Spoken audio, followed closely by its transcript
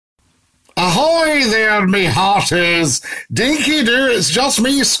Ahoy there, me hearties. Dinky-Doo, it's just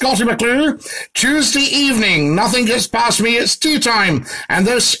me, Scottie McClue. Tuesday evening, nothing gets past me, it's tea time. And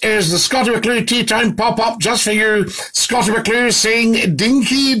this is the Scottie McClue Tea Time pop-up just for you. Scottie McClue saying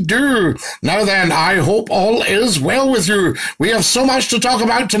Dinky-Doo. Now then, I hope all is well with you. We have so much to talk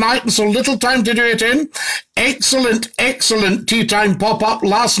about tonight and so little time to do it in. Excellent tea time pop-up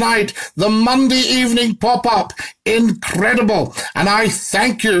last night. The Monday evening pop-up. Incredible. And I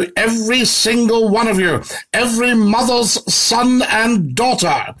thank you, every single one of you, every mother's son and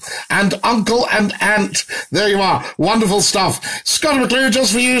daughter, and uncle and aunt. There you are. Wonderful stuff. Scottie McClue,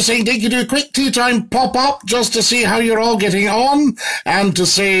 just for you, saying Dinky-Doo, quick tea time pop-up, just to see how you're all getting on, and to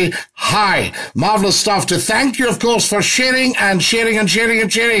say hi. Marvellous stuff. To thank you, of course, for sharing and sharing and sharing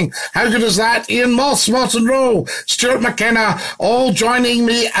and sharing. How good is that? Ian Moss, Martin Rowe, Stuart McKenna, all joining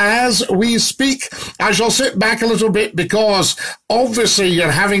me as we speak. I shall sit back a little bit because obviously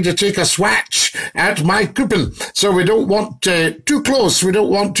you're having to take a swatch at my coupon, so we don't want too close. We don't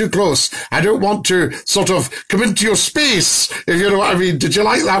want too close. I don't want to sort of come into your space, if you know what I mean. Did you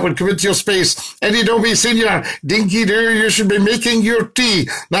like that one? Come into your space. Eddie Dobie Senior, Dinky-Doo, you should be making your tea.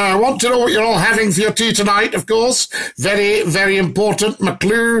 Now, I want to know what you're all having for your tea tonight, of course. Very, very important.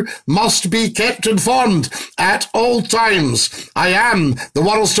 McClue must be kept informed at all times. I am the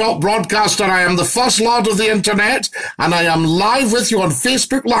world's top broadcaster. I am the first lord of the internet, and I am live with you on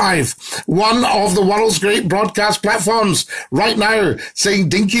Facebook Live, one of the world's great broadcast platforms right now, saying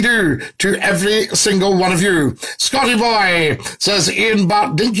Dinky-Doo to every single one of you. Scotty Boy, says Ian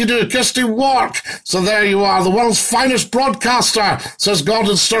Butt, Dinky-Doo, Kirsty Wark. So there you are, the world's finest broadcaster, says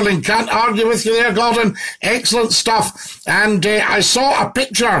Gordon Sterling. Can't argue with you there, Gordon. Excellent stuff. And I saw a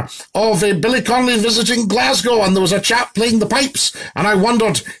picture of Billy Connolly visiting Glasgow, and there was a chap playing the pipes, and I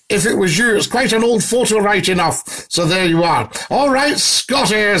wondered if it was you. It's quite an old photo, right enough. So there you are. All right,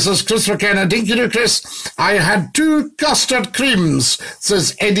 Scotty, says Chris McKenna. Dinky-Doo, Chris. I had 2 custard creams,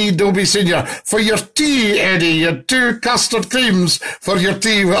 says Eddie Dobie Senior. For your tea, Eddie, you had 2 custard creams for your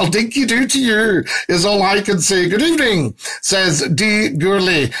tea. Well, Dinky-Doo to you is all I can say. Good evening, says D.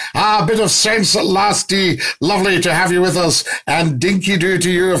 Gourley. A bit of sense at last, D. Lovely to have you with us. And Dinky-Doo to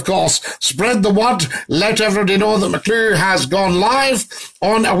you, of course. Spread the word. Let everybody know that McClue has gone live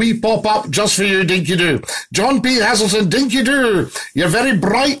on a wee pop-up just for you, Dinky-Doo. John P. Hazelton, Dinky-Doo, you're very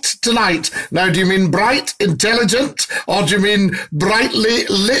bright tonight. Now, do you mean bright, intelligent, or do you mean brightly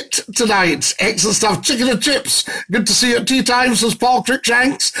lit tonight? Excellent stuff. Chicken and chips. Good to see you at tea time, says Paul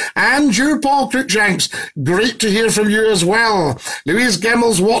Cruikshanks. And you, Paul Cruikshanks. Great to hear from you as well. Louise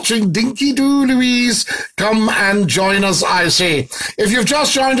Gemmel's watching. Dinky-Doo, Louise. Come and join us, I say. If you've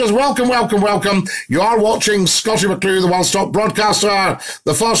just joined us, welcome, welcome, welcome. You are watching Scottie McClue, the one-stop broadcaster,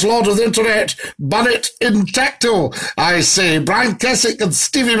 the first lord of the internet, Bunnet Intacto, I say. Brian Kessick and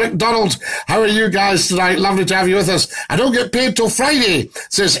Stevie McDonald, how are you guys tonight? Lovely to have you with us. I don't get paid till Friday,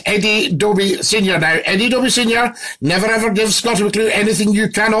 says Eddie Dobie Senior. Now, Eddie Dobie Senior, never ever give Scottie McClue anything you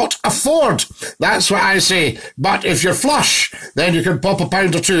cannot afford. That's what I say. But if you're flush, then you can pop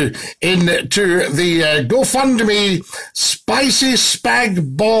 £1 or £2 into the GoFundMe Spicy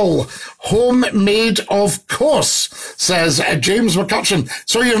Spag Ball, homemade, of course, says James McCutcheon.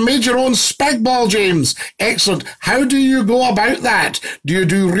 So you've made your own spag ball, James. Excellent. How do you go about that? Do you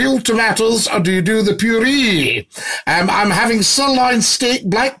do real tomatoes or do you do the puree? I'm having sirloin steak,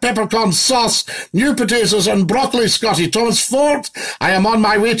 black peppercorn sauce, new potatoes and broccoli, Scotty. Thomas Ford, I am on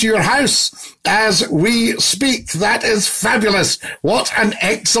my way to your house as we speak. That is fabulous. What an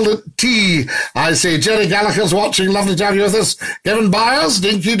excellent tea, I say. Jerry Gallagher's watching. Lovely to have you with us. Kevin Byers,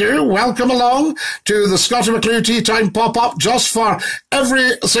 Dinky-Doo, welcome along to the Scottie McClue Tea Time pop-up just for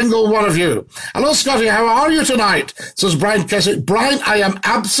every single one of you. Hello, Scotty, how are you tonight? Says Brian Kessick. Brian, I am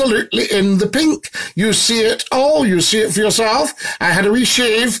absolutely in the pink. You see it all. You see it for yourself. I had a wee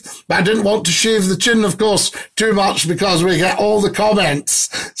shave, but I didn't want to shave the chin, of course, too much because we get all the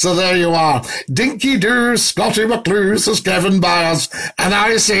comments. So there you are. Dinky-Doo, Scottie McClue, says Kevin Byers. And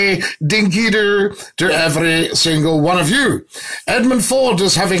I say Dinky-Doo to every single one of you. Edmund Ford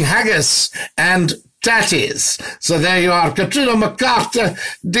is having haggis and tatties. So there you are. Katrina McCarthy,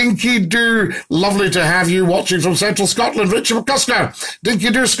 Dinky-Doo, lovely to have you watching from Central Scotland. Richie McCusker,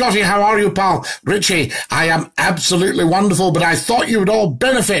 Dinky-Doo, Scotty, how are you, pal? Richie, I am absolutely wonderful, but I thought you would all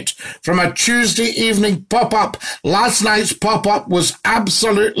benefit from a Tuesday evening pop-up. Last night's pop-up was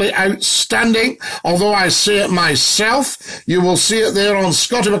absolutely outstanding, although I say it myself. You will see it there on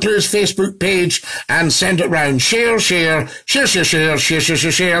Scottie McClue's Facebook page and send it round. Share, share, share, share, share, share,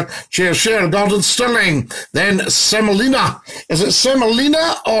 share, share, share, share. Gordon Sterling Sterling. Then Semolina. Is it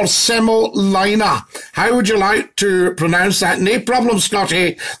Semolina or Semolina? How would you like to pronounce that? No problem,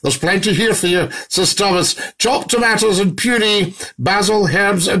 Scotty. There's plenty here for you, says Thomas. Chopped tomatoes and puree, basil,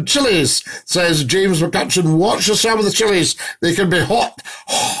 herbs and chilies, says James McCutcheon. Watch yourself with the chilies. They can be hot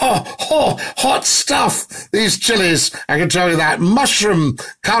stuff, these chilies. I can tell you that. Mushroom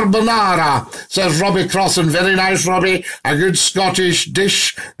carbonara, says Robbie Crossan. Very nice, Robbie. A good Scottish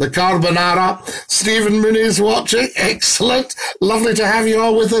dish, the carbonara. Stephen Mooney's watching. Excellent. Lovely to have you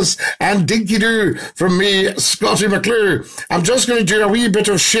all with us. And Dinky-Doo from me, Scottie McClue. I'm just going to do a wee bit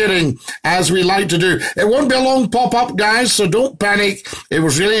of sharing, as we like to do. It won't be a long pop-up, guys, so don't panic. It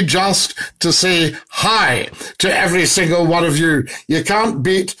was really just to say hi to every single one of you. You can't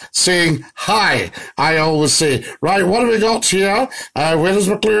beat saying hi, I always say. Right, what have we got here? Where is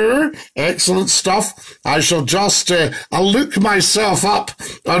McClure? Excellent stuff. I shall just, I'll look myself up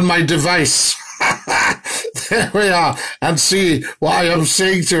on my device. There we are, and see what I am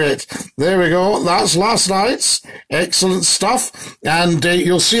saying to it. There we go. That's last night's. Excellent stuff. And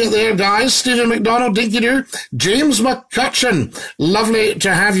you'll see it there, guys. Stephen McDonald, Dinky-Doo, James McCutcheon. Lovely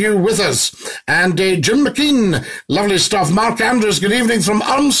to have you with us. And Jim McKean. Lovely stuff. Mark Andrews, good evening from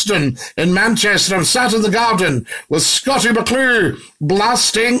Urmston in Manchester. I'm sat in the garden with Scottie McClue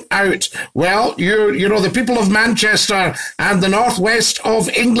blasting out. Well, you know, the people of Manchester and the northwest of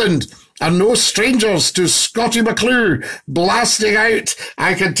England are no strangers to Scottie McClue blasting out.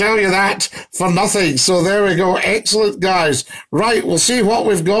 I can tell you that for nothing. So there we go. Excellent, guys. Right, we'll see what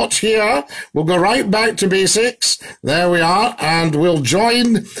we've got here. We'll go right back to basics. There we are. And we'll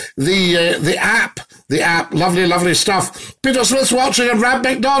join the app. The app. Lovely, lovely stuff. Peter Smith's watching and Rab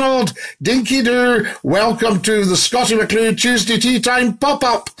McDonald. Dinky-Doo. Welcome to the Scottie McClue Tuesday Tea Time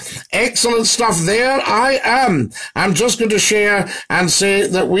pop-up. Excellent stuff. There I am. I'm just going to share and say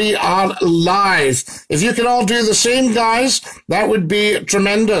that we are live. If you can all do the same, guys, that would be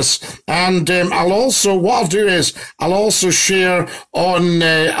tremendous. And I'll also, what I'll do is I'll also share on,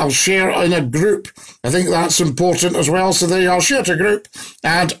 I'll share in a group. I think that's important as well. So there I'll share to a group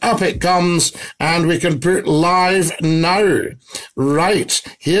and up it comes and we can put live now. Right,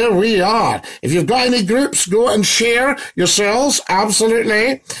 here we are. If you've got any groups, go and share yourselves.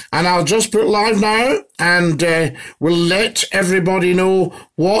 Absolutely. And I'll just put live now and we'll let everybody know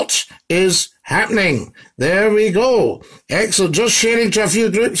what is happening. There we go. Excellent. Just sharing to a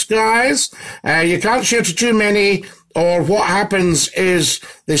few groups, guys. You can't share to too many, or what happens is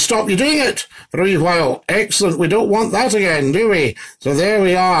they stop you doing it for a wee while. Excellent. We don't want that again, do we? So there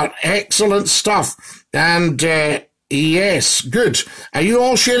we are. Excellent stuff. And yes, good. Are you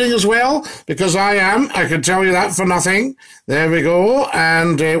all sharing as well? Because I am. I can tell you that for nothing. There we go.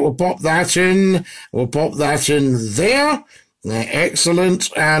 And we'll pop that in. We'll pop that in there.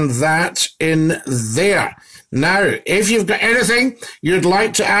 Excellent. And that in there. Now, if you've got anything you'd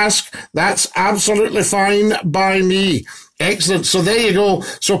like to ask, that's absolutely fine by me. Excellent. So there you go.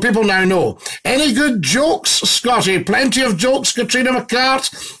 So people now know. Any good jokes, Scotty? Plenty of jokes, Katrina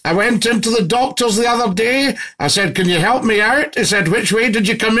McCart. I went into the doctor's the other day. I said, can you help me out? He said, which way did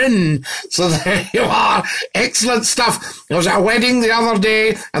you come in? So there you are. Excellent stuff. I was at a wedding the other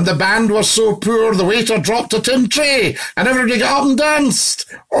day and the band was so poor the waiter dropped a tin tray and everybody got up and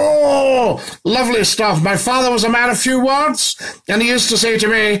danced. Oh, lovely stuff. My father was a man of few words and he used to say to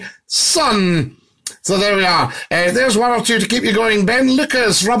me, son. So there we are. There's one or two to keep you going. Ben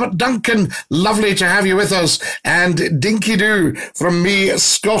Lucas, Robert Duncan, lovely to have you with us. And Dinky-Doo from me,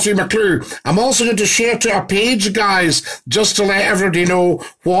 Scottie McClue. I'm also going to share to a page, guys, just to let everybody know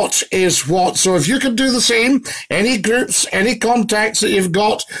what is what. So if you could do the same, any groups, any contacts that you've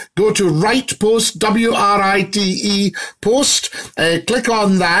got, go to Write Post, W-R-I-T-E, post, click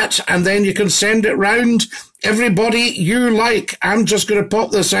on that, and then you can send it round. Everybody you like. I'm just going to pop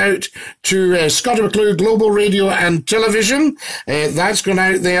this out to Scottie McClue Global Radio and Television. That's going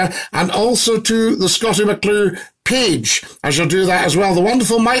out there. And also to the Scottie McClue page. I shall do that as well. The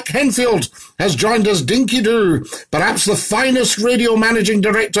wonderful Mike Henfield has joined us. Dinky-Doo, perhaps the finest radio managing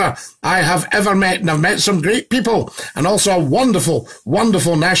director I have ever met, and I've met some great people, and also a wonderful,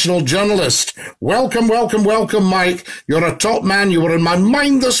 wonderful national journalist. Welcome, welcome, welcome, Mike. You're a top man. You were in my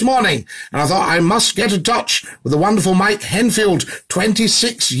mind this morning, and I thought I must get in touch with the wonderful Mike Henfield.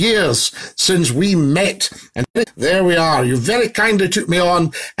 26 years since we met, and there we are. You very kindly took me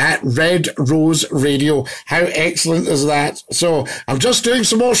on at Red Rose Radio. How excellent excellent as that? So I'm just doing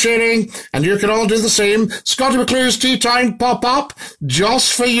some more sharing, and you can all do the same. Scottie McClue's Tea Time pop-up,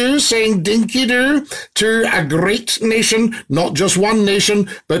 just for you, saying Dinky-Doo to a great nation, not just one nation,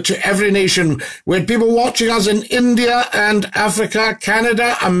 but to every nation. We had people watching us in India and Africa,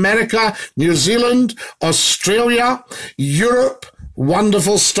 Canada, America, New Zealand, Australia, Europe.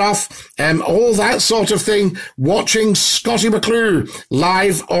 Wonderful stuff, all that sort of thing, watching Scottie McClue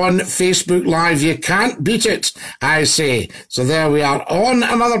live on Facebook Live. You can't beat it, I say. So there we are on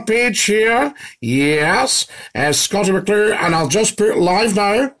another page here. Yes, Scottie McClue, and I'll just put live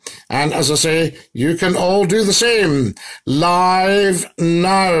now. And as I say, you can all do the same. Live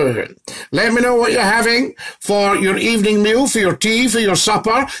now. Let me know what you're having for your evening meal, for your tea, for your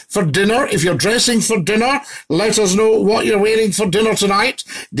supper, for dinner. If you're dressing for dinner, let us know what you're wearing for dinner tonight.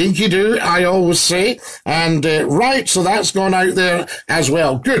 Dinky-Doo, I always say. And right, so that's gone out there as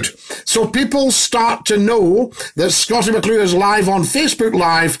well. Good. So people start to know that Scottie McClue is live on Facebook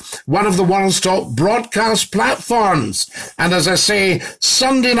Live, one of the world's top broadcast platforms. And as I say,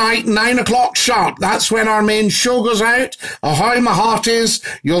 Sunday night, 9 o'clock sharp. That's when our main show goes out. Ahoy, my hearties.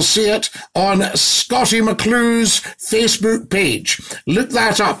 You'll see it on Scottie McClue's Facebook page. Look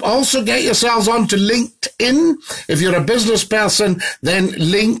that up. Also get yourselves onto LinkedIn. If you're a business person, then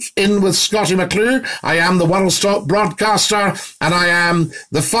link in with Scottie McClue. I am the world's top broadcaster, and I am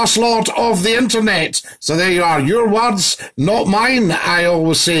the first lord of the internet. So there you are. Your words, not mine, I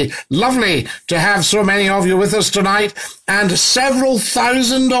always say. Lovely to have so many of you with us tonight, and several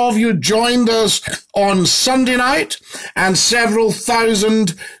thousand of you joined us on Sunday night, and several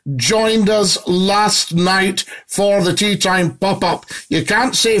thousand joined us last night for the Tea Time pop-up. You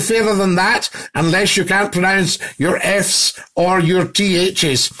can't say fairer than that unless you can't pronounce your F's or your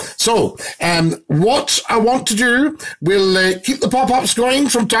TH's. So, what I want to do, we'll keep the pop-ups going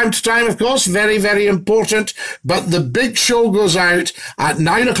from time to time, of course, very, very important, but the big show goes out at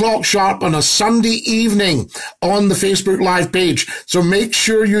 9 o'clock sharp on a Sunday evening on the Facebook Live page. So make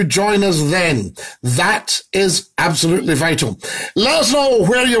sure you join us then. That is absolutely vital. Let us know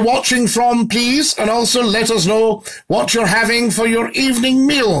where you're watching from, please, and also let us know what you're having for your evening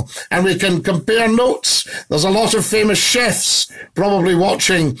meal, and we can compare notes. There's a lot of famous chefs probably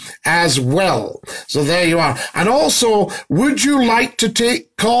watching as well. So there you are. And also, would you like to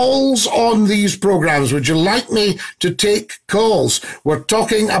take calls on these programs? Would you like me to take calls? We're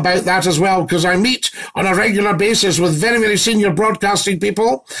talking about that as well, because I meet on a regular basis with very, very senior broadcasting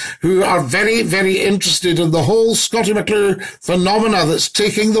people who are very, very interested in the whole Scottie McClue phenomena that's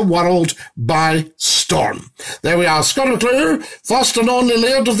taking the world by storm. There we are. Scottie McClue, first and only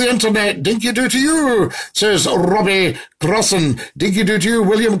laird of the internet. Dinky-Doo to you, says Robbie Crossan. Dinky-Doo to you.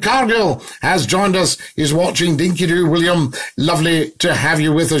 William Cargill has joined us. He's watching. Dinky-Doo, William. Lovely to have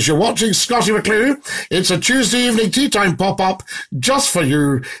you with us. You're watching Scottie McClue. It's a Tuesday evening tea time pop-up just for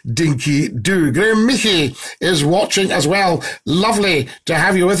you, Dinky-Doo. Graham Mickey is watching as well. Lovely to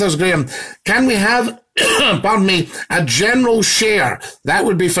have you with us, Graham. Can we have pardon me, a general share? That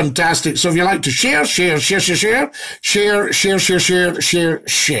would be fantastic. So if you like to share.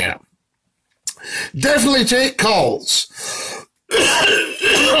 Definitely take calls.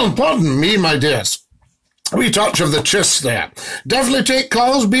 Pardon me, my dears. A wee touch of the chest there. Definitely take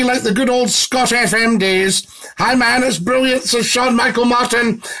calls. Be like the good old Scott FM days. Hi, man. It's brilliant. Says Sean Michael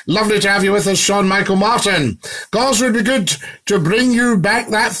Martin. Lovely to have you with us, Sean Michael Martin. Calls would be good to bring you back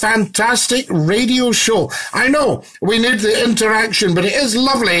that fantastic radio show. I know we need the interaction, but it is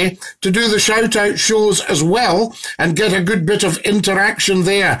lovely to do the shout-out shows as well and get a good bit of interaction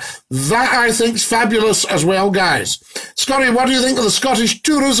there. That, I think, is fabulous as well, guys. Scotty, what do you think of the Scottish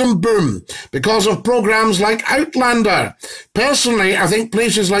tourism boom because of programs like Outlander? Personally, I think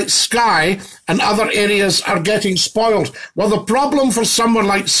places like Skye and other areas are getting spoiled. Well, the problem for someone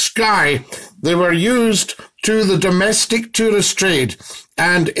like Skye, they were used to the domestic tourist trade,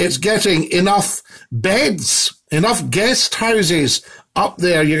 and it's getting enough beds, enough guest houses up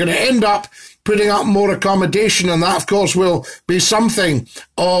there. You're going to end up putting up more accommodation, and that, of course, will be something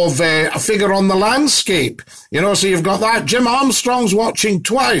of a figure on the landscape. You know, so you've got that. Jim Armstrong's watching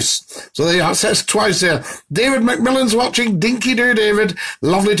twice. So there it says twice there. David McMillan's watching. Dinky-Doo, David.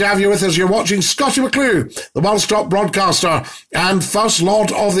 Lovely to have you with us. You're watching Scottie McClue, the world's top broadcaster and first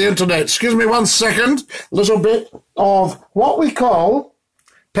lord of the internet. Excuse me 1 second. A little bit of what we call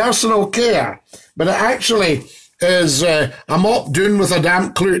personal care. But it actually is a mop doon with a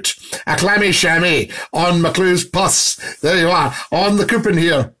damp clute, a clammy chamois on McClue's pus. There you are, on the coupon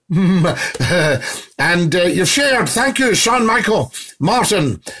here. And you've shared. Thank you, Sean Michael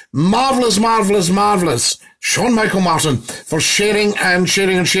Martin. Marvellous, marvellous, marvellous. Sean Michael Martin, for sharing and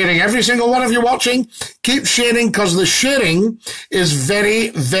sharing and sharing. Every single one of you watching, keep sharing, because the sharing is very,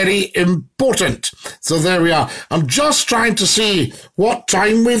 very important. So there we are. I'm just trying to see what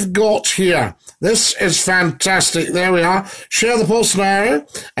time we've got here. This is fantastic. There we are. Share the post now.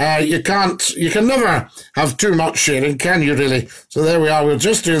 You can never have too much sharing, can you really? So there we are. We'll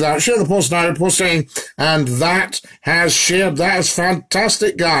just do that. Share the post now, posting, and that has shared. That is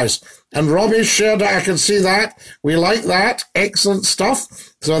fantastic, guys. And Robbie shared it. I can see that. We like that. Excellent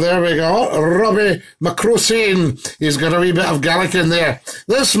stuff. So there we go. Robbie McCrosine. He's got a wee bit of Gaelic in there.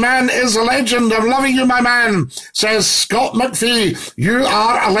 This man is a legend. I'm loving you, my man, says Scott McPhee. You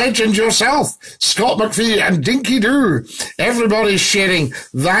are a legend yourself, Scott McPhee and Dinky-Doo. Everybody's sharing.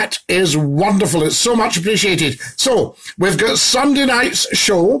 That is wonderful. It's so much appreciated. So we've got Sunday night's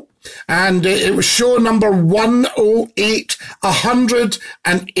show. And it was show number 108,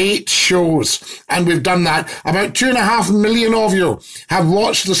 108 shows. And we've done that. About 2.5 million of you have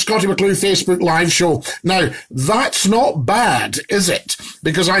watched the Scottie McClue Facebook Live show. Now, that's not bad, is it?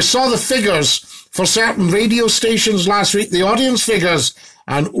 Because I saw the figures for certain radio stations last week, the audience figures,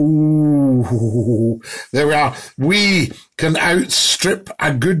 and ooh, there we are. We can outstrip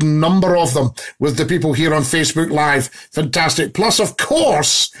a good number of them with the people here on Facebook Live. Fantastic. Plus, of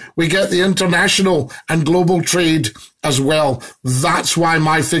course, we get the international and global trade as well. That's why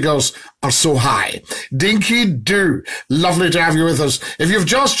my figures are so high. Dinky-Doo, lovely to have you with us. If you've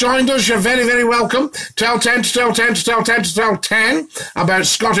just joined us, you're very, very welcome. Tell 10 to tell 10 to tell 10 to tell 10 about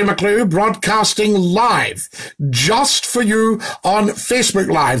Scottie McClue broadcasting live just for you on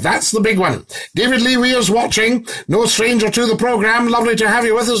Facebook Live. That's the big one. David Lee Weir's watching. No stranger to the program. Lovely to have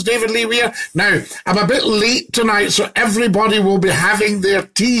you with us, David Lee Weir. Now, I'm a bit late tonight, so everybody will be having their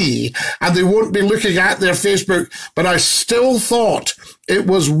tea and they won't be looking at their Facebook, but I still thought it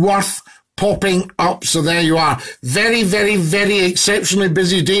was worth popping up. So there you are. Very, very, very exceptionally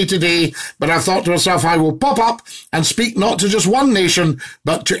busy day today. But I thought to myself, I will pop up and speak not to just one nation,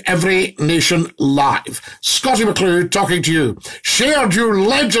 but to every nation live. Scottie McClue talking to you. Shared, you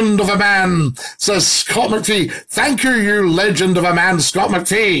legend of a man, says Scott McPhee. Thank you, you legend of a man, Scott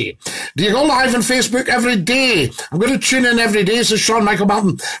McPhee. Do you go live on Facebook every day? I'm going to tune in every day, says Sean Michael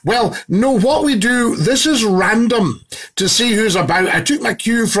Martin. Well, no, what we do, this is random to see who's about. I took my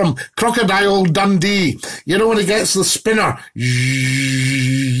cue from Crocodile Dundee. You know when he gets the spinner.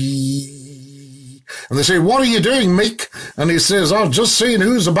 And they say, what are you doing, Mick? And he says, oh, just seeing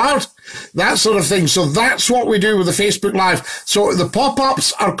who's about. That sort of thing. So that's what we do with the Facebook Live. So the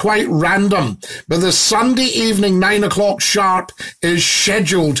pop-ups are quite random. But the Sunday evening, 9 o'clock sharp, is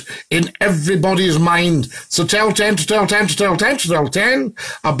scheduled in everybody's mind. So tell 10 to tell 10 to tell 10 to tell 10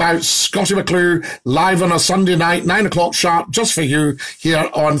 about Scottie McClue live on a Sunday night, 9 o'clock sharp, just for you here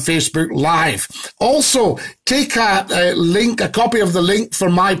on Facebook Live. Also, take a link, a copy of the link for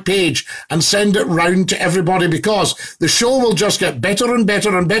my page and send it round to everybody, because the show will just get better and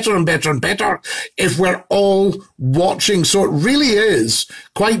better and better and better and better if we're all watching. So it really is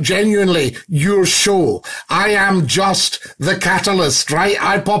quite genuinely your show. I am just the catalyst, right?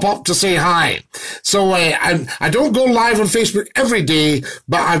 I pop up to say hi. So I don't go live on Facebook every day,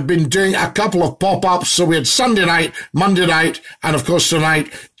 but I've been doing a couple of pop-ups. So we had Sunday night, Monday night, and of course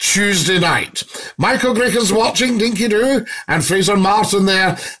tonight, Tuesday night. Michael Gricken's watching, Dinky-Doo, and Fraser Martin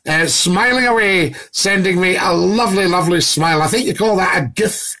there, smiling away, sending me a lovely, lovely smile. I think you call that a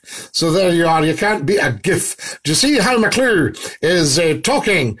GIF. So there you are. You can't beat a GIF. Do you see how McClue is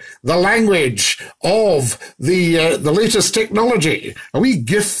talking the language of the latest technology? A wee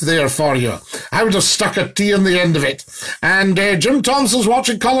GIF there for you. I would have stuck a T on the end of it. And Jim Thompson's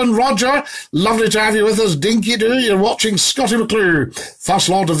watching. Colin Roger, lovely to have you with us. Dinky-Doo, you're watching Scottie McClue, First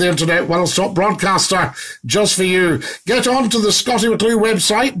Lord of the Internet, one-stop broadcaster, just for you. Get on to the Scottie McClue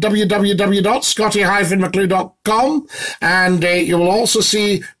website, www.scottie-mcclue.com, and you will also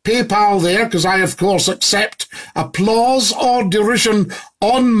see PayPal there, because I, of course, accept applause or derision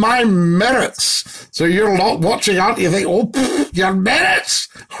on my merits. So you're not watching out, you think, oh, your merits?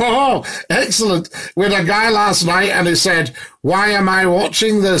 Oh, excellent. We had a guy last night and he said, why am I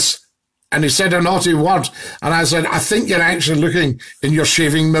watching this? And he said a naughty word. And I said, I think you're actually looking in your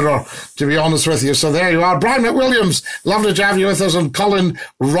shaving mirror, to be honest with you. So there you are. Brian McWilliams, lovely to have you with us. And Colin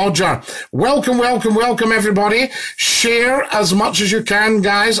Roger. Welcome, welcome, welcome, everybody. Share as much as you can,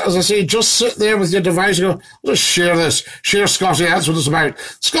 guys. As I say, just sit there with your device and go, just share this. Share Scottie. That's what it's about.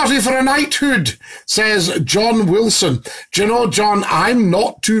 Scottie for a knighthood, says John Wilson. Do you know, John, I'm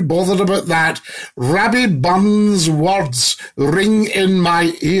not too bothered about that. Rabbi Bun's words ring in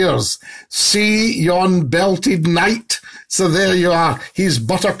my ears. See yon belted knight. So there you are. He's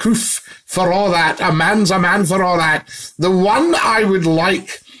Buttercoof for all that. A man's a man for all that. The one I would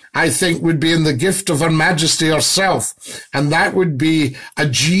like, I think, would be in the gift of Her Majesty herself, and that would be a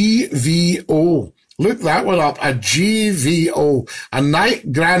GVO. Look that one up, a GVO, a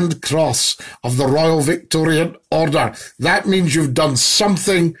Knight Grand Cross of the Royal Victorian Order. That means you've done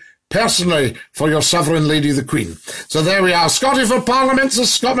something personally for your sovereign lady, the Queen. So there we are. Scotty for Parliament,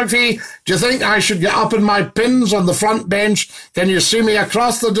 says Scott McPhee. Do you think I should get up in my pins on the front bench? Can you see me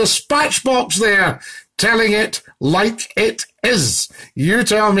across the dispatch box there, telling it like it is? You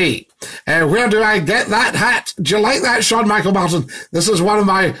tell me. Where do I get that hat? Do you like that, Sean Michael Martin? This is one of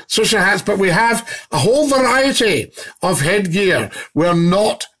my social hats, but we have a whole variety of headgear. We're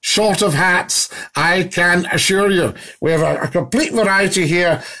not short of hats, I can assure you. We have a complete variety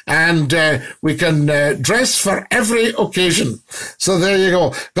here, and we can dress for every occasion. So there you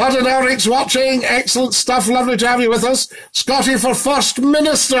go. Gordon Elric's watching. Excellent stuff. Lovely to have you with us. Scotty for First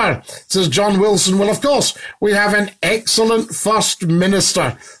Minister, says John Wilson. Well, of course, we have an excellent First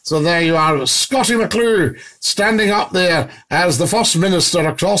Minister. So there you are, Scottie McClue, standing up there as the First Minister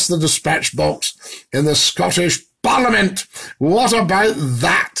across the dispatch box in the Scottish Parliament. What about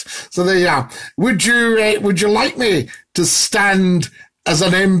that? So there you are. Would you like me to stand as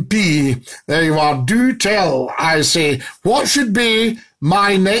an MP? There you are. Do tell, I say. What should be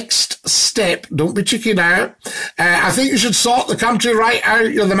my next step? Don't be cheeky now. I think you should sort the country right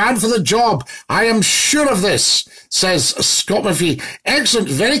out. You're the man for the job. I am sure of this, says Scott McPhee. Excellent.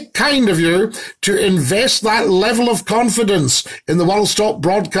 Very kind of you to invest that level of confidence in the world's top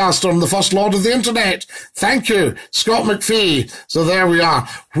broadcaster and the First Lord of the Internet. Thank you, Scott McPhee. So there we are.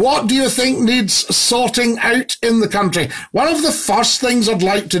 What do you think needs sorting out in the country? One of the first things I'd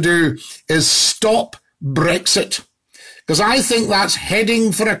like to do is stop Brexit, because I think that's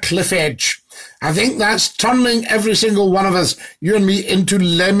heading for a cliff edge. I think that's turning every single one of us, you and me, into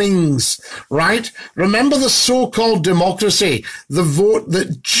lemmings, right? Remember the so-called democracy, the vote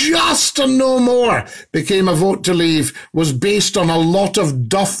that just and no more became a vote to leave, was based on a lot of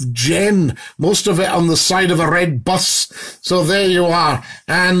duff gen, most of it on the side of a red bus. So there you are.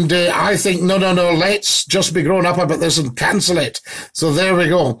 And I think, no, let's just be grown up about this and cancel it. So there we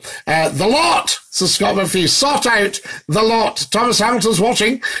go. The lot, says Scott McPhee, sort out the lot. Thomas Hamilton's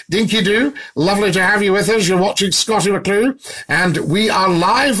watching. Dinky-Doo, lovely to have you with us. You're watching Scottie McClue, and we are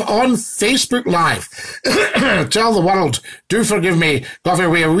live on Facebook Live. Tell the world, do forgive me, got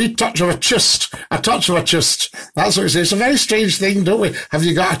away a wee touch of a chest, That's what we say. It's a very strange thing, don't we? Have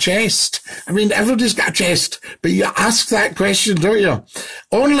you got a chest? I mean, everybody's got a chest, but you ask that question, don't you?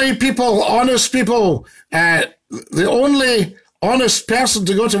 Only people, honest people, the only honest person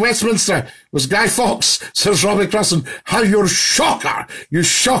to go to Westminster was Guy Fawkes, says Robbie Crossan. How you're shocker. You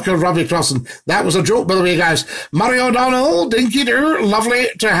shocker, Robbie Crossan. That was a joke, by the way, guys. Murray O'Donnell, Dinky-Doo, lovely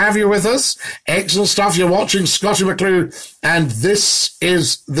to have you with us. Excellent stuff. You're watching Scottie McClue, and this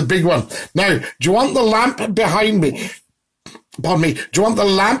is the big one. Now, do you want the lamp behind me? Pardon me. Do you want the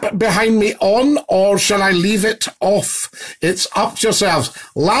lamp behind me on, or shall I leave it off? It's up to yourselves.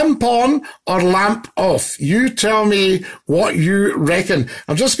 Lamp on or lamp off? You tell me what you reckon.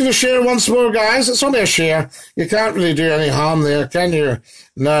 I'm just going to share once more, guys. It's only a share. You can't really do any harm there, can you?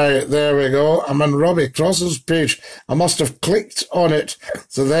 Now, there we go. I'm on Robbie Cross's page. I must have clicked on it.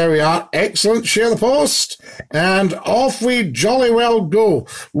 So there we are. Excellent. Share the post. And off we jolly well go.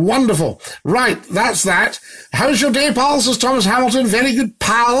 Wonderful. Right, that's that. How's your day, pal? Says Thomas Hamilton. Very good,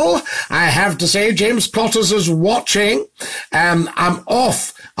 pal. I have to say, James Cotters is watching. I'm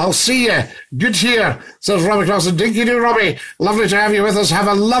off. I'll see you. Good here, says Robbie Crossan. Dinky-Doo, Robbie. Lovely to have you with us. Have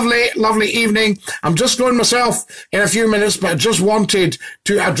a lovely, lovely evening. I'm just going myself in a few minutes, but I just wanted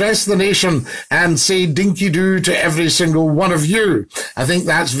to address the nation and say Dinky-Doo to every single one of you. I think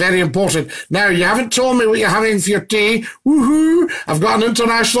that's very important. Now, you haven't told me what you're having for your tea. Woohoo! I've got an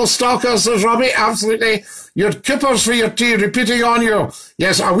international stalker, says Robbie. Absolutely. Your kippers for your tea repeating on you.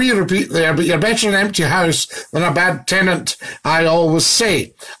 Yes, a wee repeat there, but you're better an empty house than a bad tenant, I always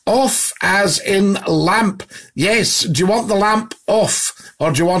say. Off as in lamp. Yes, do you want the lamp off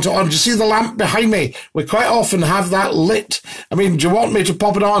or do you want it on? Do you see the lamp behind me? We quite often have that lit. I mean, do you want me to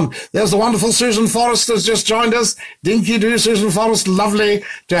pop it on? There's the wonderful Susan Forrest has just joined us. Dinky-Doo, Susan Forrest, lovely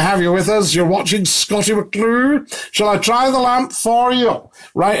to have you with us. You're watching Scottie McClue. Shall I try the lamp for you?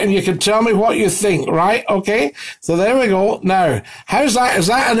 Right, and you can tell me what you think, right? Okay, so there we go. Now, how's that? Is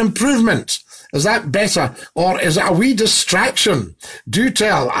that an improvement? Is that better? Or is it a wee distraction? Do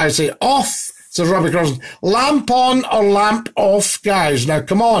tell. I say off says Robbie Crossan. Lamp on or lamp off, guys? Now,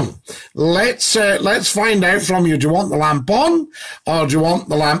 come on. Let's find out from you. Do you want the lamp on or do you want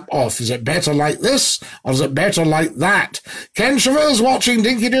the lamp off? Is it better like this or is it better like that? Ken Chevelle's watching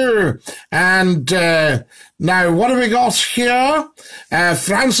Dinky-Doo. And now, what have we got here?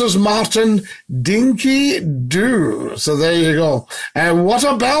 Francis Martin, Dinky-Doo. So there you go. What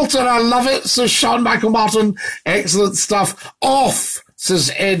a belter. I love it, says Sean Michael Martin. Excellent stuff. Off,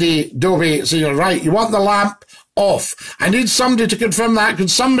 says Eddie Dobie. So you're right. You want the lamp off. I need somebody to confirm that.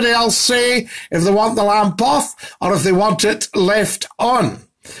 Could somebody else say if they want the lamp off or if they want it left on?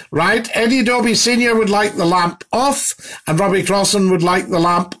 Right, Eddie Dobie Sr. would like the lamp off and Robbie Crossan would like the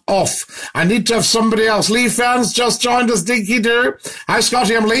lamp off. I need to have somebody else. Lee Ferns just joined us, Dinky-Doo. Hi,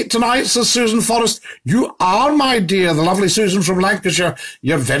 Scotty, I'm late tonight, says Susan Forrest. You are, my dear, the lovely Susan from Lancashire.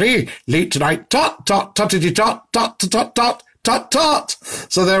 You're very late tonight. Tot, tot, tutty, tot, tot, tot, tot, tot, tot.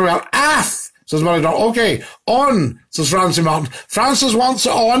 So there we are. Aff, says Molly Dog. Okay, on, says Francie Martin. Francis wants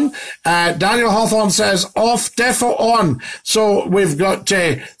it on. Daniel Hawthorne says off, defo on. So we've got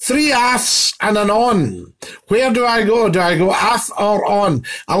 3 affs and an on. Where do I go? Do I go aff or on?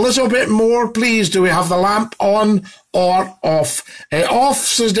 A little bit more, please. Do we have the lamp on or off? Off,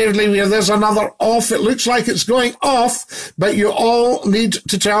 says David Lee. There's another off. It looks like it's going off, but you all need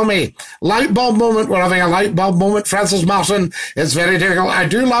to tell me. Light bulb moment. We're having a light bulb moment. Francis Martin. It's very difficult. I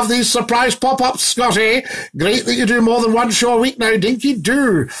do love these surprise pop-ups, Scotty. Great that you do more than one show a week now.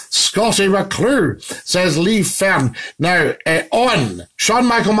 Dinky-Doo. Scottie McClue, says Lee Fern. Now, on. Sean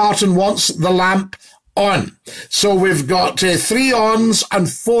Michael Martin wants the lamp on. So we've got 3 ons and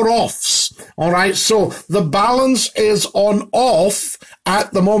 4 offs. All right. So the balance is on off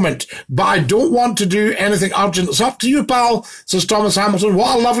at the moment, but I don't want to do anything urgent. It's up to you, pal, says Thomas Hamilton.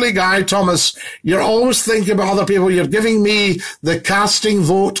 What a lovely guy, Thomas. You're always thinking about other people. You're giving me the casting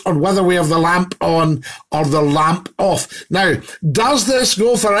vote on whether we have the lamp on or the lamp off. Now, does this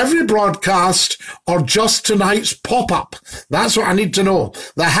go for every broadcast or just tonight's pop-up? That's what I need to know.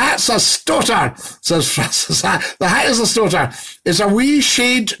 The hat's a stutter, says Francis. The hat is a stutter. It's a wee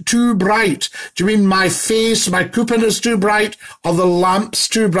shade too bright. Do you mean my face, my coupon is too bright, or the lamp's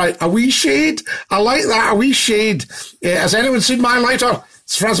too bright? A wee shade? I like that, a wee shade. Has anyone seen my lighter?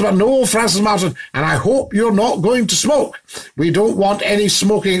 It's Francis Martin. No, Francis Martin. And I hope you're not going to smoke. We don't want any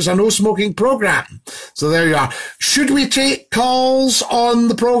smoking. It's a no-smoking program. So there you are. Should we take calls on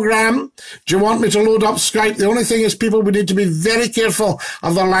the program? Do you want me to load up Skype? The only thing is, people, we need to be very careful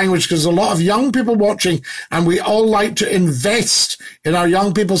of their language because there's a lot of young people watching and we all like to invest in our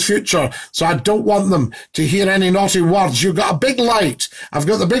young people's future. So I don't want them to hear any naughty words. You've got a big light. I've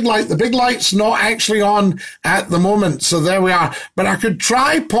got the big light. The big light's not actually on at the moment. So there we are. But I could try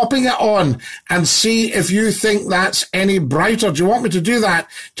popping it on and see if you think that's any brighter. Do you want me to do that?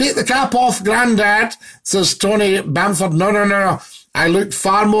 Take the cap off, Grandad, says Tony Bamford. No, no, no, no. I look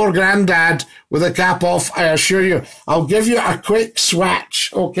far more Grandad with the cap off, I assure you. I'll give you a quick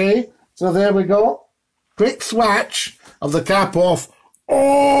swatch, okay? So there we go. Quick swatch of the cap off.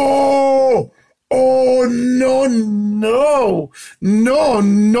 Oh! Oh, no, no, no, no,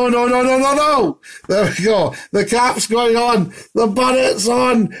 no, no, no, no, no. There we go. The cap's going on. The bonnet's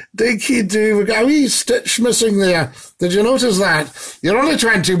on. Dinky-Doo. We've got a wee stitch missing there. Did you notice that? You're only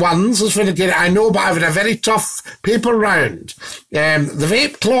 21s, says Finnegan. I know, but I've had a very tough paper round. The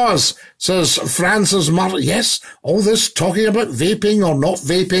vape clause, says Francis Martin. Yes, all this talking about vaping or not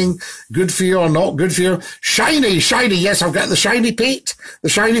vaping, good for you or not good for you. Shiny, shiny. Yes, I've got the shiny pate. The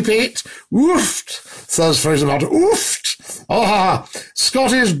shiny pate. Oofed, says Francis Martin. Oofed. Oh,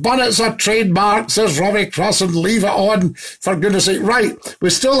 Scotty's bonnet's a trademark, says Robbie Crossan. Leave it on, for goodness sake. Right,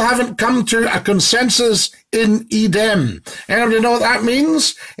 we still haven't come to a consensus in Edem. Anybody know what that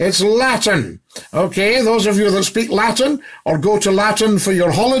means? It's Latin. Okay, those of you that speak Latin or go to Latin for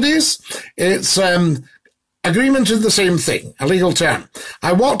your holidays, it's agreement is the same thing, a legal term.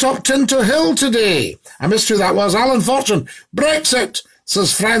 I walked up Tinto Hill today. I missed who that was. Alan Fortune. Brexit,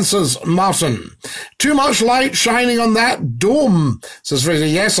 says Francis Martin. Too much light shining on that dome, says Fraser.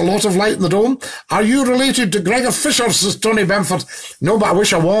 Yes, a lot of light in the dome. Are you related to Gregor Fisher, says Tony Bamford. No, but I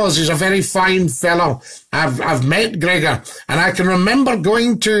wish I was. He's a very fine fellow. I've met Gregor, and I can remember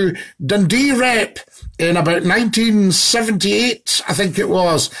going to Dundee Rep in about 1978, I think it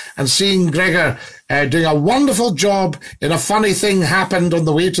was, and seeing Gregor doing a wonderful job in A Funny Thing Happened on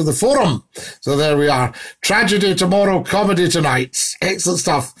the way to the Forum. So there we are. Tragedy tomorrow, comedy tonight. Excellent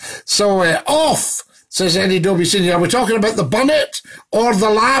stuff. So off, says Eddie Dobie Sr. Are we talking about the bonnet or the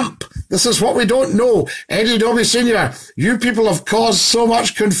lamp? This is what we don't know. Eddie Dobie Sr., you people have caused so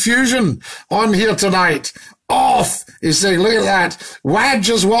much confusion on here tonight. off. He's saying, look at that. Wadge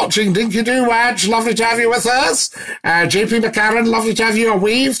is watching. Dinky-Doo, Wadge. Lovely to have you with us. JP McCarran, lovely to have you. I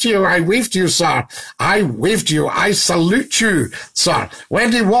waved to you. I waved to you, sir. I waved to you. I salute you, sir.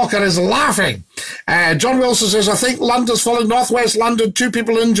 Wendy Walker is laughing. John Wilson says, I think London's falling. Northwest London, 2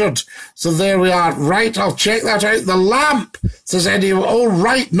 people injured. So there we are. Right, I'll check that out. The lamp, says Eddie. Oh,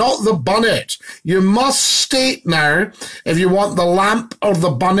 right, not the bonnet. You must state now if you want the lamp or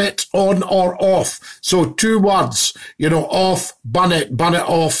the bonnet on or off. So 2 words, off, bonnet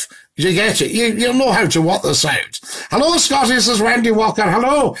off. You get it. You know how to work this out. Hello, Scotty, says Wendy Walker.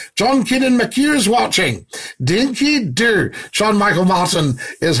 Hello. John Keenan McHugh is watching. Dinky-Doo. Sean Michael Martin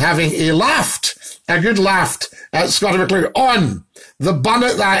is having a good laugh at Scottie McClue. On the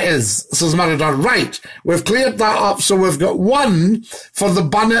bonnet, that is, says Maradona. Right. We've cleared that up. So we've got 1 for the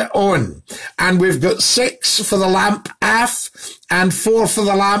bonnet on. And we've got 6 for the lamp off and 4 for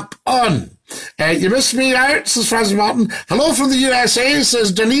the lamp on. You missed me out, says Francis Martin. Hello from the USA,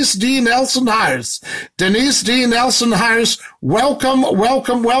 says Denise D. Nelson House. Denise D. Nelson House, welcome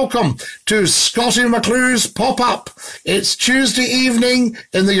to Scottie McClue's Pop-Up. It's Tuesday evening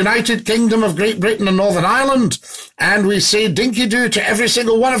in the United Kingdom of Great Britain and Northern Ireland, and we say Dinky-Doo to every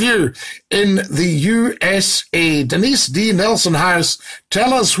single one of you in the USA. Denise D. Nelson House,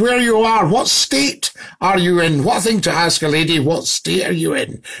 tell us where you are. What state are you in? What a thing to ask a lady, what state are you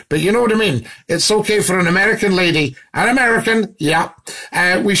in? But you know what I mean. It's okay for an American lady. An American, yeah.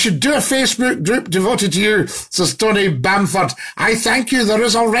 We should do a Facebook group devoted to you, says Tony Bamford. I thank you. There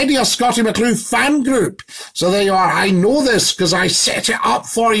is already a Scottie McClue fan group. So there you are. I know this because I set it up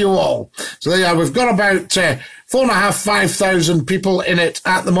for you all. So there you are. We've got about 5,000 people in it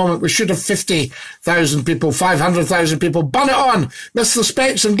at the moment. We should have 50,000 people, 500,000 people. Bun it on. Miss the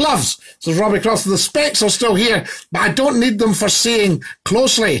specs and gloves, says Robbie Cross. The specs are still here, but I don't need them for seeing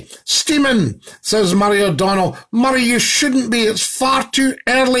closely. Steaming, says Murray O'Donnell. Murray, you shouldn't be. It's far too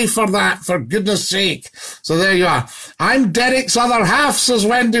early for that, for goodness sake. So there you are. I'm Derek's other half, says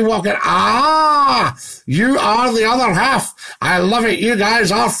Wendy Walker. Ah, you are the other half. I love it. You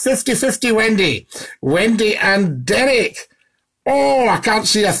guys are 50-50, Wendy. Wendy and Derek. Oh, I can't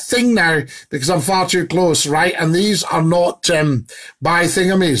see a thing now because I'm far too close, right? And these are not by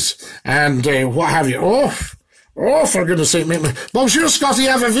thingamies and what have you. Oh, for goodness sake, make me. Bonjour, Scotty,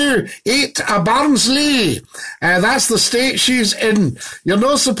 have a view. 8 Barnsley. That's the state she's in. You're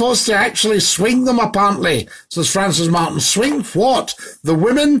not supposed to actually swing them, apparently, says Francis Martin. Swing what? The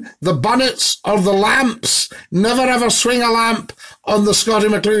women, the bonnets, or the lamps? Never ever swing a lamp on the Scottie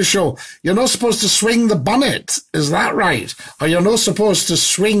McClue show. You're not supposed to swing the bonnet. Is that right? Or you're not supposed to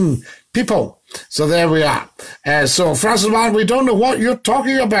swing people. So there we are. So, Francis Martin, we don't know what you're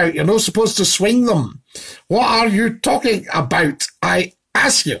talking about. You're not supposed to swing them. What are you talking about? I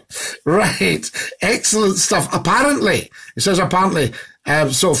ask you. Right. Excellent stuff. Apparently, it says apparently.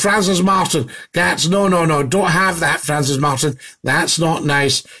 So Francis Martin, Gats, no, don't have that, Francis Martin. That's not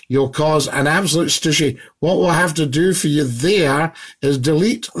nice. You'll cause an absolute stushy. What we'll have to do for you there is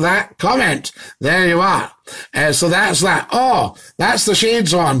delete that comment. There you are. So that's that. Oh, that's the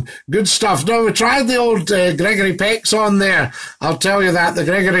shades on. Good stuff. No, we tried the old Gregory Peck's on there. I'll tell you that. The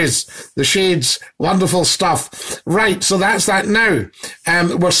Gregory's, the shades, wonderful stuff. Right, so that's that now.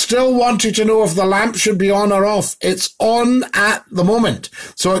 We're still wanting to know if the lamp should be on or off. It's on at the moment,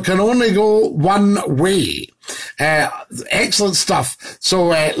 so it can only go one way. Excellent stuff. So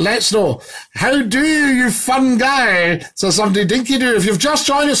let's know. How do you fun guy? So somebody, Dinky-Doo. If you've just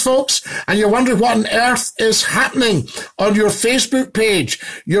joined us, folks, and you're wondering what on earth is happening on your Facebook page,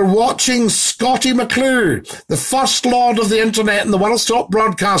 you're watching Scottie McClue, the first lord of the internet and the world's top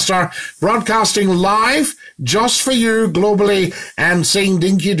broadcaster, broadcasting live just for you globally and saying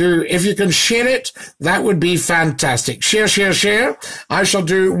Dinky-Doo. If you can share it, that would be fantastic. Share. I shall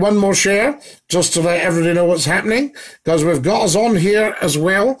do one more share just to let everybody know what's happening, because we've got us on here as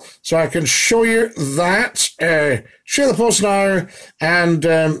well, so I can show you that. Share the post now, and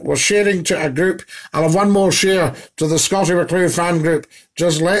we're sharing to a group. I'll have one more share to the Scottie McClue fan group.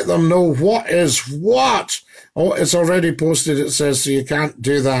 Just let them know what is what. Oh, it's already posted, it says, so you can't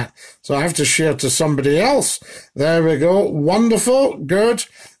do that. So I have to share to somebody else. There we go. Wonderful. Good.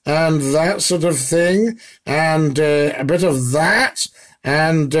 And that sort of thing. And a bit of that.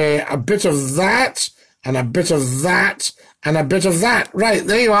 And a bit of that. And a bit of that. and a bit of that. Right,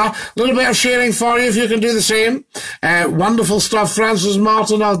 there you are. A little bit of sharing for you if you can do the same. Wonderful stuff, Francis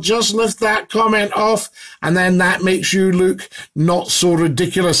Martin. I'll just lift that comment off, and then that makes you look not so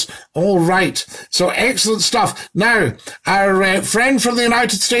ridiculous. All right. So excellent stuff. Now, our friend from the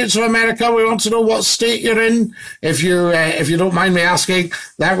United States of America, we want to know what state you're in. If you don't mind me asking,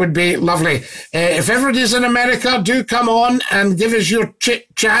 that would be lovely. If everybody's in America, do come on and give us your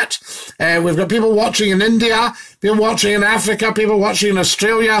chit-chat. We've got people watching in India, people watching in Africa, people watching in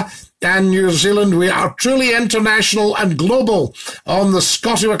Australia and New Zealand. We are truly international and global on the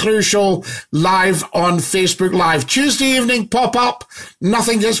Scottie McClue Show live on Facebook Live. Tuesday evening pop-up.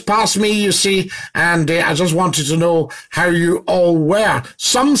 Nothing gets past me, you see, and I just wanted to know how you all were.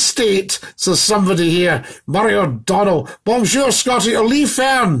 Some state, says somebody here. Murray O'Donnell. Bonjour, Scottie. Lee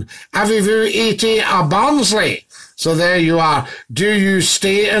Fern. Avez-vous été à Barnsley? So there you are. Do you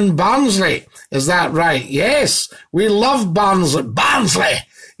stay in Barnsley? Is that right? Yes. We love Barnsley. Barnsley!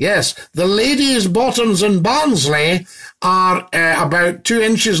 Yes, the ladies' bottoms in Barnsley are about 2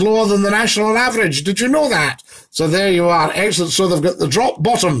 inches lower than the national average. Did you know that? So there you are. Excellent. So they've got the drop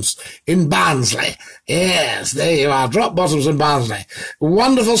bottoms in Barnsley. Yes, there you are. Drop bottoms in Barnsley.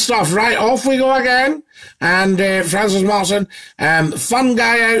 Wonderful stuff. Right, off we go again. And Francis Martin, fun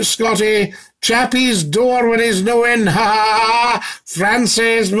guy out, Scottie. Chappie's door when he's no in. Ha ha ha.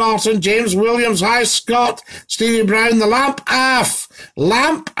 Francis Martin, James Williams. Hi, Scott. Stevie Brown, the lamp aff.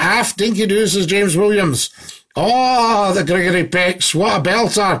 Lamp aff. Dinky-Doo, says James Williams. Oh, the Gregory Pecks. What a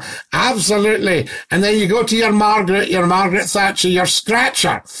belter. Absolutely. And then you go to your Margaret Thatcher, your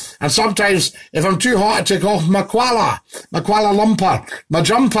scratcher. And sometimes, if I'm too hot, I take off my koala lumper, my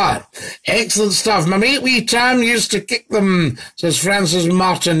jumper. Excellent stuff. My mate Wee Tam used to kick them, says Francis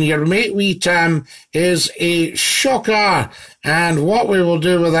Martin. Your mate Wee Tam is a shocker. And what we will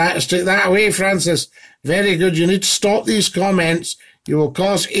do with that is take that away, Francis. Very good. You need to stop these comments. You will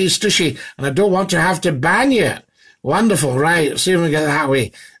cause a stushy, and I don't want to have to ban you. Wonderful, right, let's see if we can get that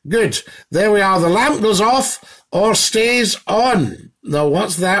way. Good, there we are. The lamp goes off or stays on. Now,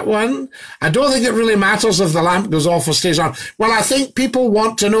 what's that one? I don't think it really matters if the lamp goes off or stays on. Well, I think people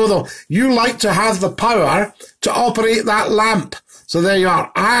want to know, though. You like to have the power to operate that lamp. So there you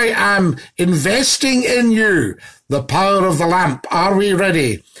are. I am investing in you. The power of the lamp. Are we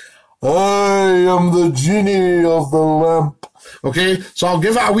ready? I am the genie of the lamp. Okay, so I'll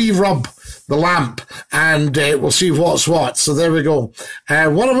give it a wee rub, the lamp, and we'll see what's what. So there we go.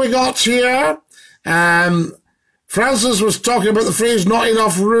 What have we got here? Francis was talking about the phrase, not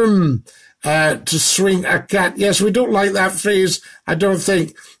enough room to swing a cat. Yes, we don't like that phrase, I don't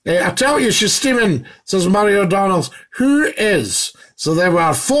think. I tell you, she's steaming, says Murray O'Donnell. Who is? So there we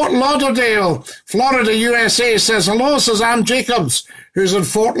are. Fort Lauderdale, Florida, USA, says, hello, says Ann Jacobs, who's in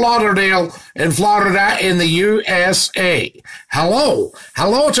Fort Lauderdale in Florida in the USA. Hello.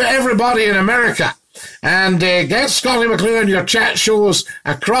 Hello to everybody in America. And get Scottie McClue on your chat shows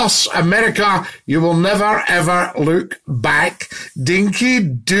across America. You will never, ever look back.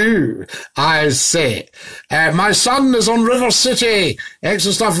 Dinky-Doo, I say. My son is on River City.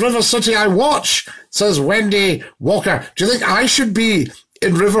 Excellent stuff. River City I watch, says Wendy Walker. Do you think I should be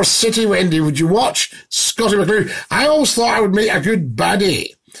in River City, Wendy? Would you watch Scottie McClue? I always thought I would make a good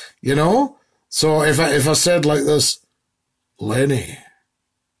baddie, you know? So if I said like this, Lenny,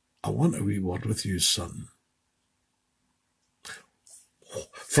 I want a wee word with you, son.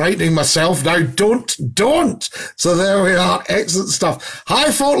 Frightening myself now. Don't. So there we are. Excellent stuff.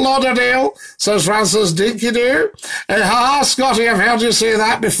 Hi, Fort Lauderdale, says Francis. Dinky-Doo. Ha, Scottie, I've heard you say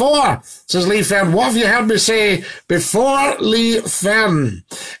that before, says Lee Fern. What have you heard me say before, Lee Fern?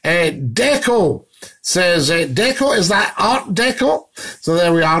 Deco. Says, Deco, is that Art Deco? So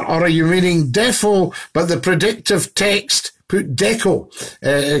there we are. Or are you meaning Defo, but the predictive text put Deco?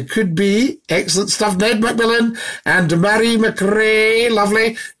 It could be. Excellent stuff. Ned McMillan and Marie McRae.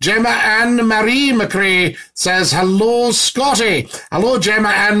 Lovely. Gemma Ann Marie McRae says, hello, Scottie. Hello, Gemma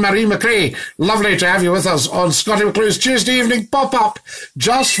Ann Marie McRae. Lovely to have you with us on Scottie McClue's Tuesday evening pop-up.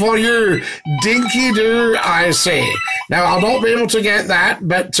 Just for you. Dinky-Doo, I say. Now, I'll not be able to get that,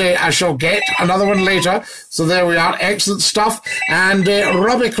 but I shall get another one later. So there we are. Excellent stuff. And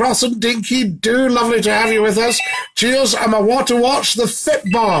Robbie Cross and Dinky-Doo, lovely to have you with us. Cheers. I'm a want to watch the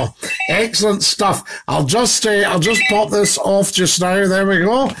football. Excellent stuff. I'll just pop this off just now. There we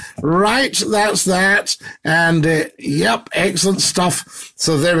go. Right, that's that. And yep, excellent stuff.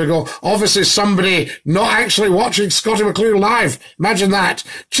 So there we go. Obviously somebody not actually watching Scottie McClue live. Imagine that.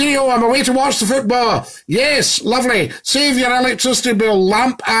 Cheerio, I'm away to watch the football. Yes, lovely. Save your electricity bill.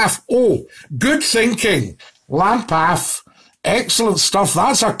 Lamp aff. Oh, good thinking. Lamp aff. Excellent stuff.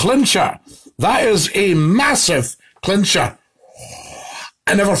 That's a clincher. That is a massive clincher.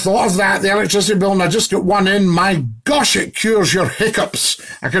 I never thought of that, the electricity bill, and I just got one in. My gosh, it cures your hiccups.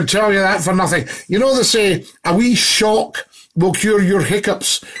 I can tell you that for nothing. You know, they say a wee shock will cure your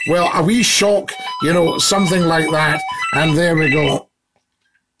hiccups. Well, a wee shock, you know, something like that. And there we go.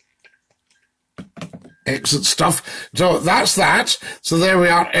 Excellent stuff. So that's that. So there we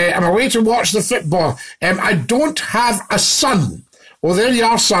are. I'm away to watch the football. I don't have a son. Oh, there you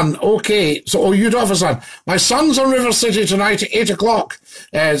are, son. Okay. So, oh, you don't have a son. My son's on River City tonight at 8 o'clock,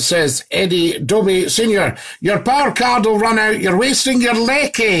 says Eddie Dobie Sr. Your power card will run out. You're wasting your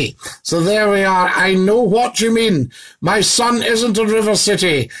lecky. So there we are. I know what you mean. My son isn't in River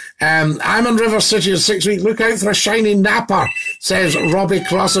City. I'm in River City in 6 weeks. Look out for a shiny napper, says Robbie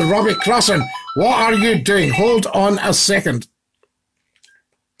Crossan. Robbie Crossan, what are you doing? Hold on a second.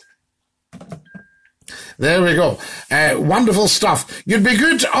 There we go. Wonderful stuff. You'd be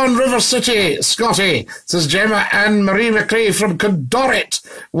good on River City, Scotty, says Gemma and Marie McClue from Condorit.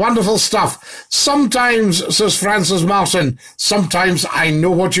 Wonderful stuff. Sometimes, says Francis Martin, sometimes I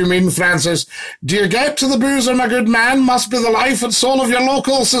know what you mean, Francis. Do you get to the boozer, my good man? Must be the life and soul of your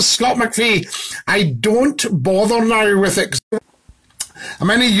local, says Scott McPhee. I don't bother now with it. How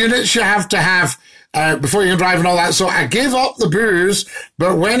many units you have to have before you can drive and all that. So I gave up the booze,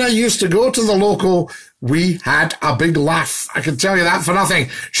 but when I used to go to the local, we had a big laugh. I can tell you that for nothing.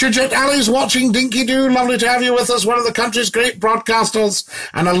 Shujat Ali's watching Dinky-Doo. Lovely to have you with us. One of the country's great broadcasters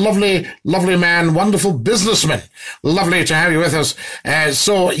and a lovely, lovely man, wonderful businessman. Lovely to have you with us.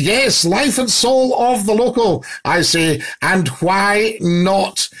 So, yes, life and soul of the local, I say, and why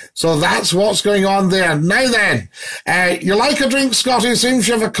not? So that's what's going on there. Now then, you like a drink, Scotty? Seems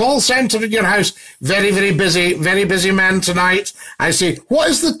you have a call centre in your house. Very, very busy man tonight. I say, what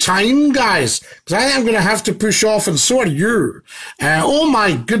is the time, guys? Because I think I'm going to have to push off, and so are you. Oh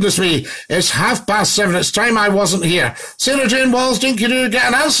my goodness me, it's 7:30. It's time I wasn't here. Sarah Jane Walls, Dinky-Doo, get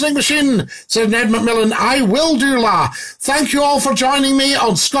an answering machine, said Ned McMillan. I will do, la. Thank you all for joining me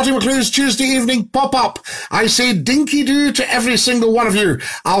on Scottie McClue's Tuesday evening pop-up. I say Dinky-Doo to every single one of you.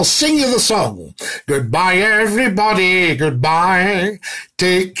 I'll sing you the song. Goodbye, everybody, goodbye.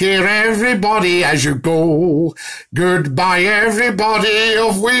 Take care, everybody, as you go. Goodbye, everybody,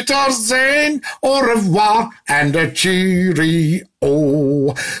 auf Wiedersehen, au revoir, and a cheerio.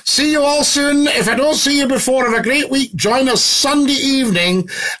 See you all soon. If I don't see you before, have a great week. Join us Sunday evening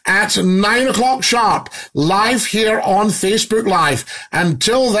at 9 o'clock sharp, live here on Facebook Live.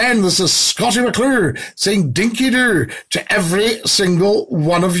 Until then, this is Scottie McClue saying Dinky-Doo to every single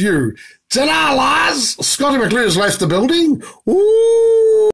one of you. Ta-da, lads! Scottie McClue has left the building. Ooh!